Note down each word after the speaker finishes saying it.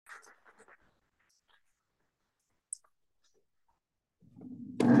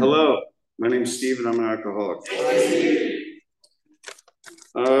Hello, my name's Steve and I'm an alcoholic.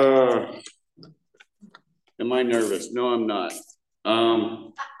 Am I nervous? No, I'm not.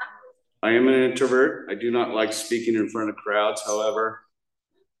 I am an introvert. I do not like speaking in front of crowds. However,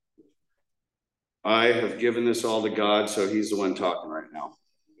 I have given this all to God, so he's the one talking right now.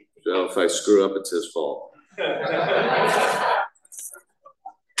 So if I screw up, it's his fault.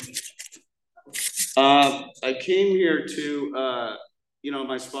 I came here to,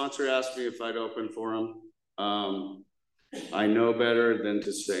 my sponsor asked me if I'd open for him. I know better than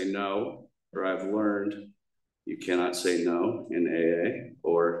to say no, or I've learned you cannot say no in AA,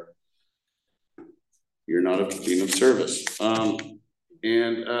 or you're not being of service. I'm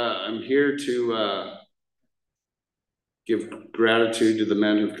here to give gratitude to the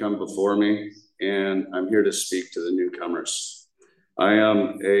men who've come before me, and I'm here to speak to the newcomers. I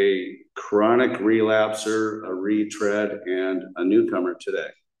am a chronic relapser, a retread, and a newcomer today.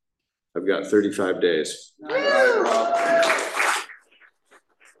 I've got 35 days.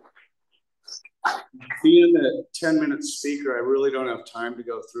 Being a 10-minute speaker, I really don't have time to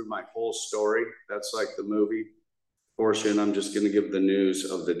go through my whole story. That's like the movie portion. I'm just going to give the news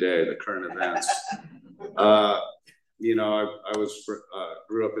of the day, the current events. I was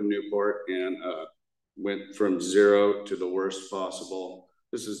grew up in Newport and went from zero to the worst possible.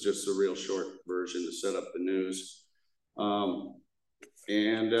 This is just a real short version to set up the news.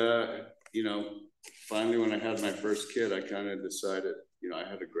 Finally, when I had my first kid, I kind of decided, I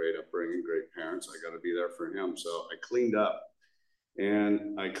had a great upbringing, great parents. I got to be there for him. So I cleaned up,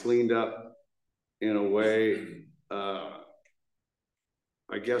 and I cleaned up in a way, I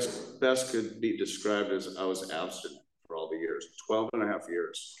guess best could be described as I was abstinent for all the years, 12 and a half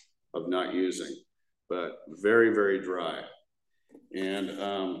years of not using, but very, very dry. And,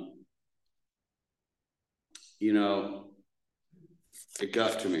 it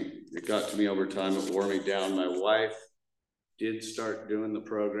got to me. It got to me over time. It wore me down. My wife did start doing the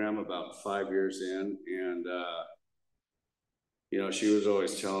program about 5 years in. And, she was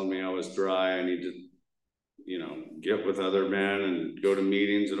always telling me I was dry. I need to, get with other men and go to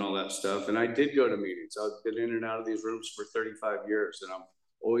meetings and all that stuff. And I did go to meetings. I've been in and out of these rooms for 35 years, and I've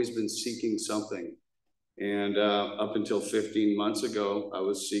always been seeking something. And up until 15 months ago, I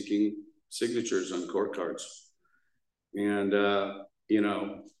was seeking signatures on court cards. And,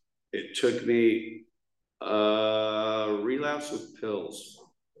 it took me a relapse with pills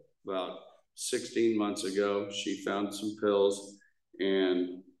about 16 months ago. She found some pills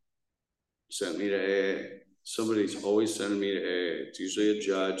and sent me to AA. Somebody's always sending me to AA. It's usually a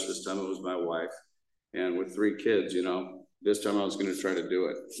judge. This time it was my wife. And with 3 kids, this time I was going to try to do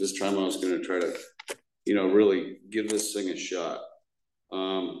it. This time I was going to try to, really give this thing a shot.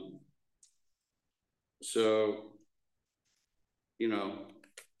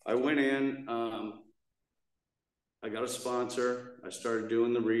 I went in, I got a sponsor. I started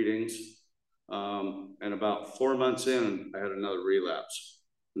doing the readings. And about 4 months in, I had another relapse.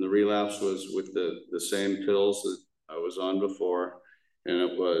 And the relapse was with the same pills that I was on before. And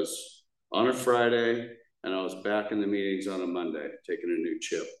it was on a Friday, and I was back in the meetings on a Monday, taking a new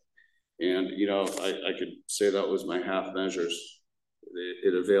chip. And, I could say that was my half measures.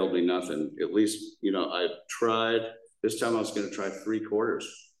 It availed me nothing. At least, I tried. This time I was going to try 3/4 or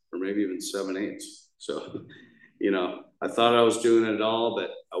maybe even 7/8. So, I thought I was doing it all,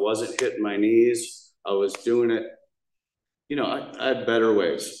 but I wasn't hitting my knees. I was doing it. I had better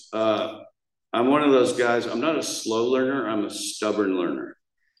ways. I'm one of those guys. I'm not a slow learner. I'm a stubborn learner.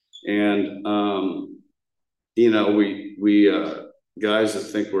 And, we guys that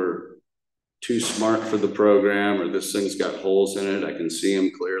think we're too smart for the program, or this thing's got holes in it, I can see them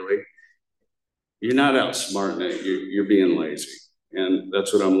clearly. You're not outsmarting it. You're being lazy. And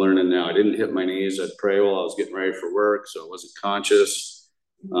that's what I'm learning now. I didn't hit my knees. I'd pray while I was getting ready for work, so I wasn't conscious.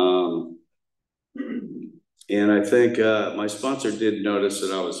 And I think my sponsor did notice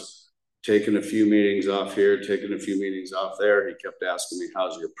that I was taking a few meetings off here, taking a few meetings off there. He kept asking me,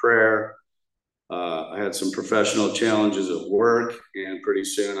 how's your prayer? I had some professional challenges at work, and pretty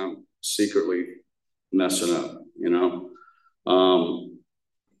soon I'm secretly messing up,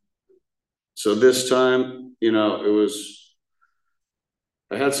 So this time,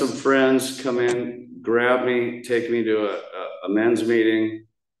 I had some friends come in, grab me, take me to a men's meeting,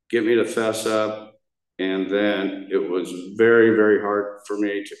 get me to fess up. And then it was very, very hard for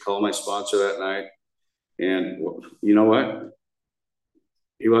me to call my sponsor that night. And you know what?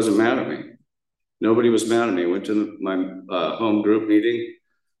 He wasn't mad at me. Nobody was mad at me. I went to my home group meeting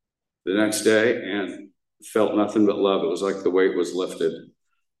the next day and felt nothing but love. It was like the weight was lifted.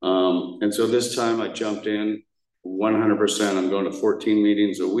 And so this time I jumped in 100%. I'm going to 14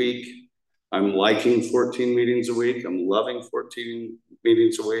 meetings a week. I'm liking 14 meetings a week. I'm loving 14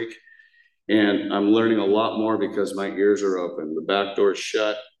 meetings a week. And I'm learning a lot more because my ears are open. The back door's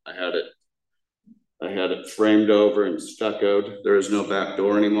shut. I had it framed over and stuccoed. There is no back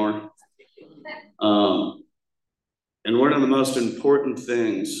door anymore. And one of the most important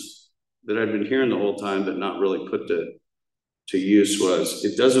things that I've been hearing the whole time, but not really put to use, was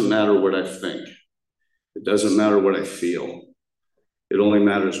it doesn't matter what I think. It doesn't matter what I feel. It only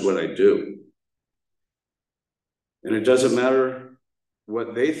matters what I do. And it doesn't matter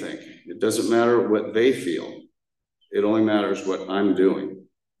what they think. It doesn't matter what they feel. It only matters what I'm doing.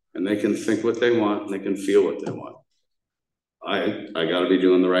 And they can think what they want and they can feel what they want. I got to be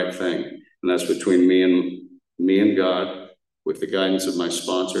doing the right thing. And that's between me and God, with the guidance of my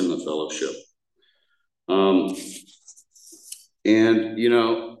sponsor and the fellowship. And you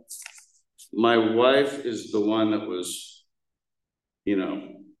know, my wife is the one that was, you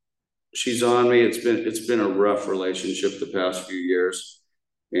know, she's on me. It's been a rough relationship the past few years.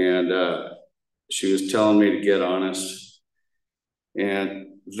 And she was telling me to get honest. And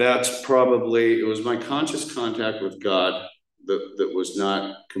that's probably, it was my conscious contact with God that was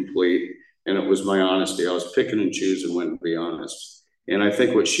not complete. And it was my honesty. I was picking and choosing when to be honest. And I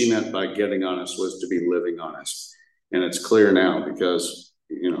think what she meant by getting honest was to be living honest. And it's clear now because,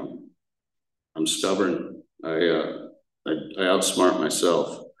 you know, I'm stubborn. I outsmart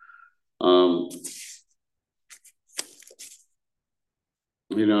myself.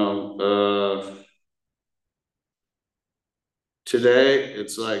 You know, today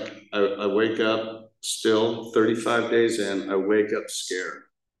it's like I wake up still 35 days in, I wake up scared.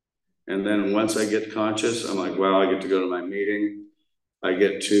 And then once I get conscious, I'm like, wow, I get to go to my meeting. I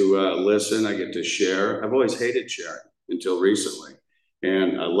get to listen, I get to share. I've always hated sharing until recently.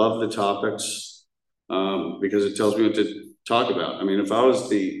 And I love the topics because it tells me what to talk about. I mean, if I was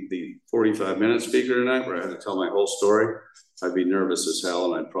the 45-minute speaker tonight where I had to tell my whole story, I'd be nervous as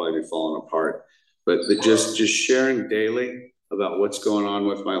hell and I'd probably be falling apart. But just sharing daily about what's going on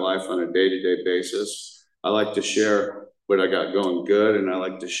with my life on a day-to-day basis. I like to share what I got going good, and I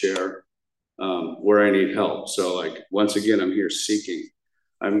like to share where I need help. So like, once again, I'm here seeking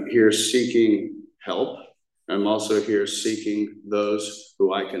help. I'm also here seeking those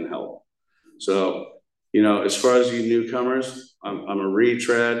who I can help. So, you know, as far as you newcomers, I'm a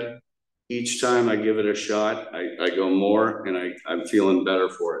retread. Each time I give it a shot, I go more, and I'm feeling better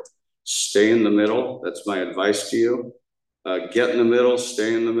for it. Stay in the middle. That's my advice to you. Get in the middle,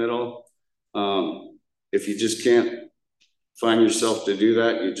 stay in the middle. If you just can't find yourself to do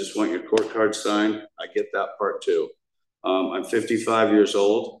that, you just want your court card signed, I get that part too. I'm 55 years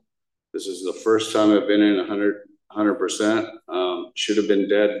old. This is the first time I've been in 100%. Should have been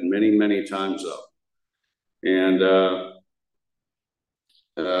dead many, many times though. And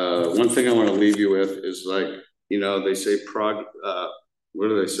one thing I want to leave you with is, like, you know, they say what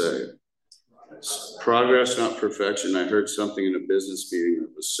do they say? Progress, not perfection. I heard something in a business meeting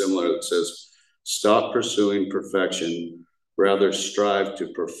that was similar that says, stop pursuing perfection, rather strive to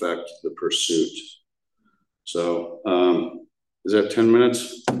perfect the pursuit. So, is that 10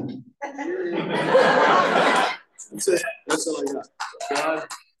 minutes? That's it. That's all I got. God,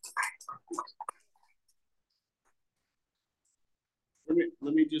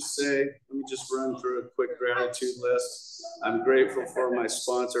 let me just run through a quick gratitude list. I'm grateful for my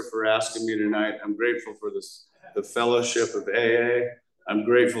sponsor for asking me tonight. I'm grateful for the fellowship of AA. I'm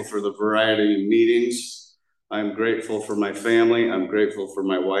grateful for the variety of meetings. I'm grateful for my family. I'm grateful for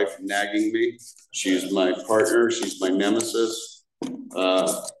my wife nagging me. She's my partner. She's my nemesis.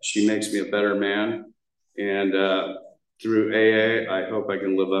 She makes me a better man. And through AA, I hope I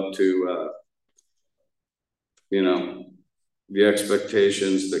can live up to, you know, the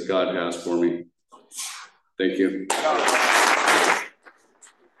expectations that God has for me. Thank you.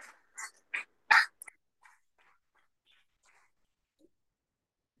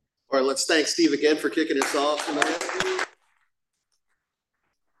 All right, let's thank Steve again for kicking us off tonight. I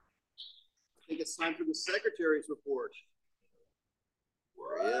think it's time for the secretary's report.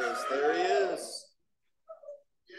 There he is. There he is.